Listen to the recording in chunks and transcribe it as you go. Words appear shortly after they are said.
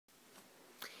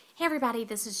Hey everybody,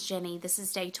 this is Jenny. This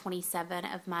is day 27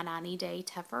 of my 90-day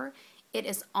tuf'er. It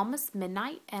is almost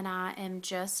midnight and I am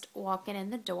just walking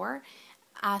in the door.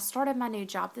 I started my new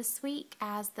job this week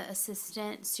as the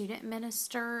assistant student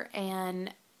minister,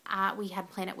 and we had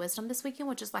Planet Wisdom this weekend,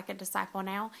 which is like a disciple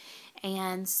now,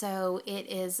 and so it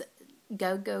is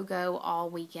go, go, go all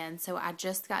weekend. So I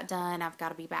just got done. I've got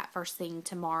to be back first thing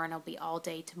tomorrow, and I'll be all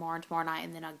day tomorrow and tomorrow night,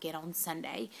 and then I'll get on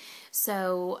Sunday.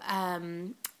 So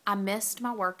I missed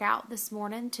my workout this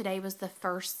morning. Today was the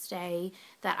first day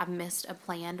that I missed a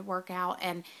planned workout,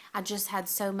 and I just had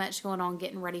so much going on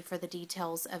getting ready for the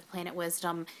details of Planet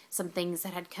Wisdom, some things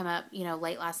that had come up,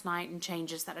 late last night, and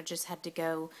changes that I just had to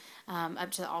go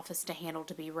up to the office to handle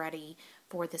to be ready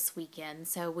for this weekend.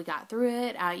 So we got through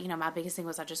it. My biggest thing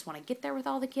was I just want to get there with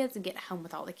all the kids and get home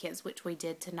with all the kids, which we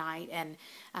did tonight. And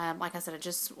like I said, I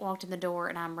just walked in the door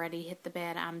and I'm ready to hit the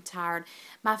bed. I'm tired.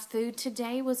 My food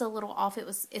today was a little off.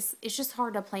 It's just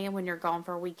hard to plan when you're gone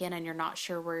for a weekend and you're not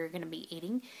sure where you're going to be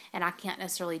eating. And I can't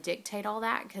necessarily dictate all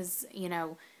that because,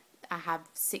 I have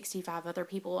 65 other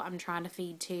people I'm trying to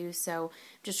feed too, so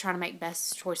I'm just trying to make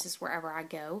best choices wherever I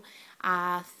go.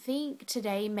 I think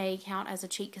today may count as a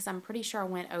cheat because I'm pretty sure I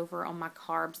went over on my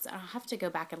carbs. I'll have to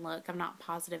go back and look. I'm not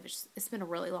positive. It's been a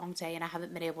really long day and I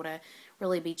haven't been able to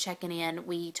really be checking in.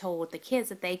 We told the kids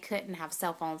that they couldn't have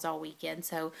cell phones all weekend,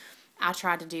 so I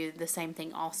tried to do the same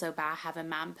thing also by having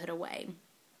mine put away.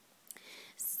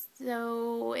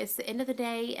 So it's the end of the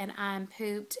day and I'm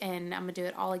pooped, and I'm going to do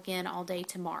it all again all day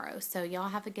tomorrow. So y'all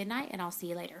have a good night and I'll see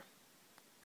you later.